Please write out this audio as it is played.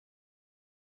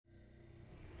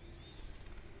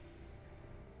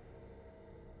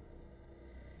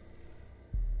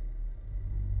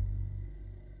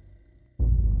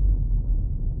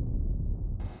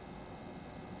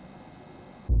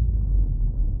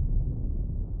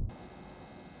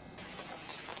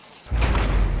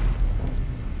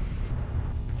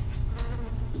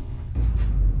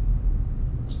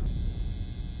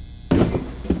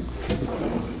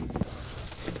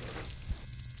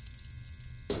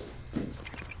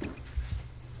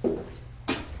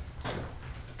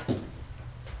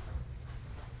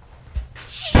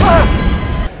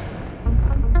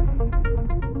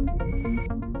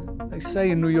say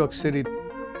in New York City,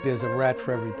 there's a rat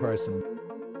for every person.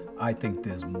 I think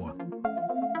there's more.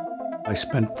 I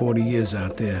spent 40 years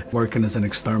out there working as an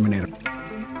exterminator.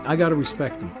 I gotta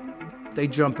respect them. They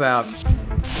jump out,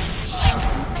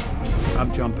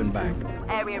 I'm jumping back.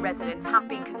 Area residents have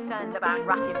been concerned about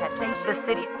rat infestation. The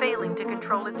city failing to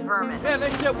control its vermin. Yeah, they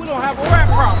said we don't have a rat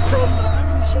problem.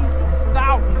 Jesus.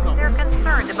 Thousands of them. They're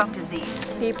concerned about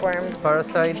disease. Tapeworms.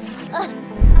 Parasites.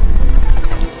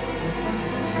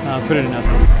 Put it in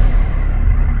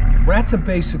nothing. Rats are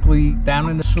basically down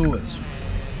in the sewers.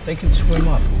 They can swim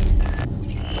up.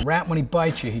 A rat, when he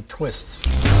bites you, he twists.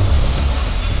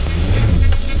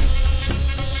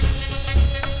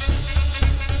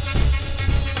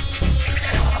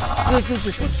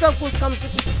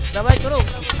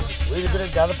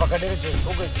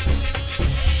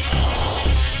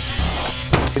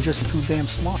 They're just too damn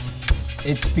smart.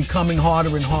 It's becoming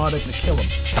harder and harder to kill them.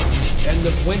 End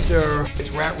of winter, it's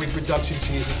rat reproduction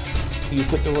season. You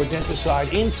put the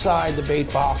rodenticide inside the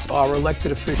bait box. Our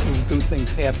elected officials do things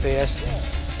half-assed.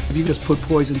 If you just put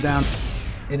poison down,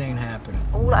 it ain't happening.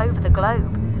 All over the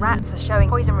globe, rats are showing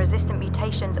poison-resistant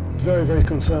mutations. Very, very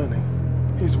concerning.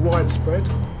 It's widespread.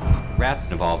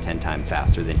 Rats evolve 10 times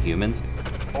faster than humans.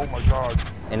 Oh my God.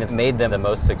 And it's made them the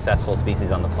most successful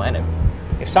species on the planet.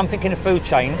 If something in the food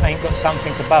chain ain't got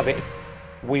something above it,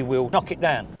 we will knock it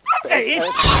down. There it is!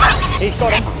 He's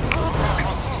got him.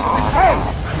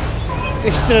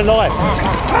 It's still alive.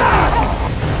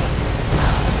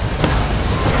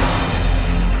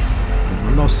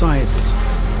 I'm no scientist.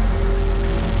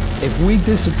 If we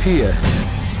disappear,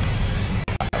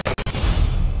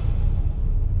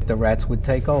 the rats would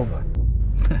take over.